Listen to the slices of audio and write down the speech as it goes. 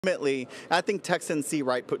Ultimately, I think Texans see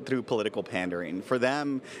right put through political pandering. For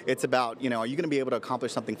them, it's about, are you going to be able to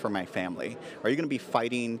accomplish something for my family? Are you going to be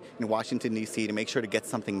fighting in Washington, D.C. to make sure to get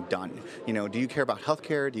something done? Do you care about health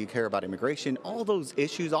care? Do you care about immigration? All those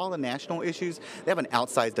issues, all the national issues, they have an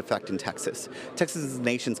outsized effect in Texas. Texas is the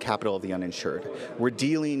nation's capital of the uninsured. We're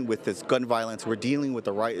dealing with this gun violence. We're dealing with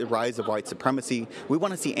the rise of white supremacy. We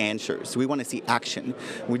want to see answers. We want to see action.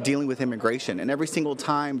 We're dealing with immigration. And every single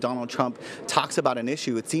time Donald Trump talks about an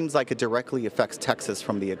issue, it seems like it directly affects Texas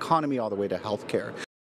from the economy all the way to health care.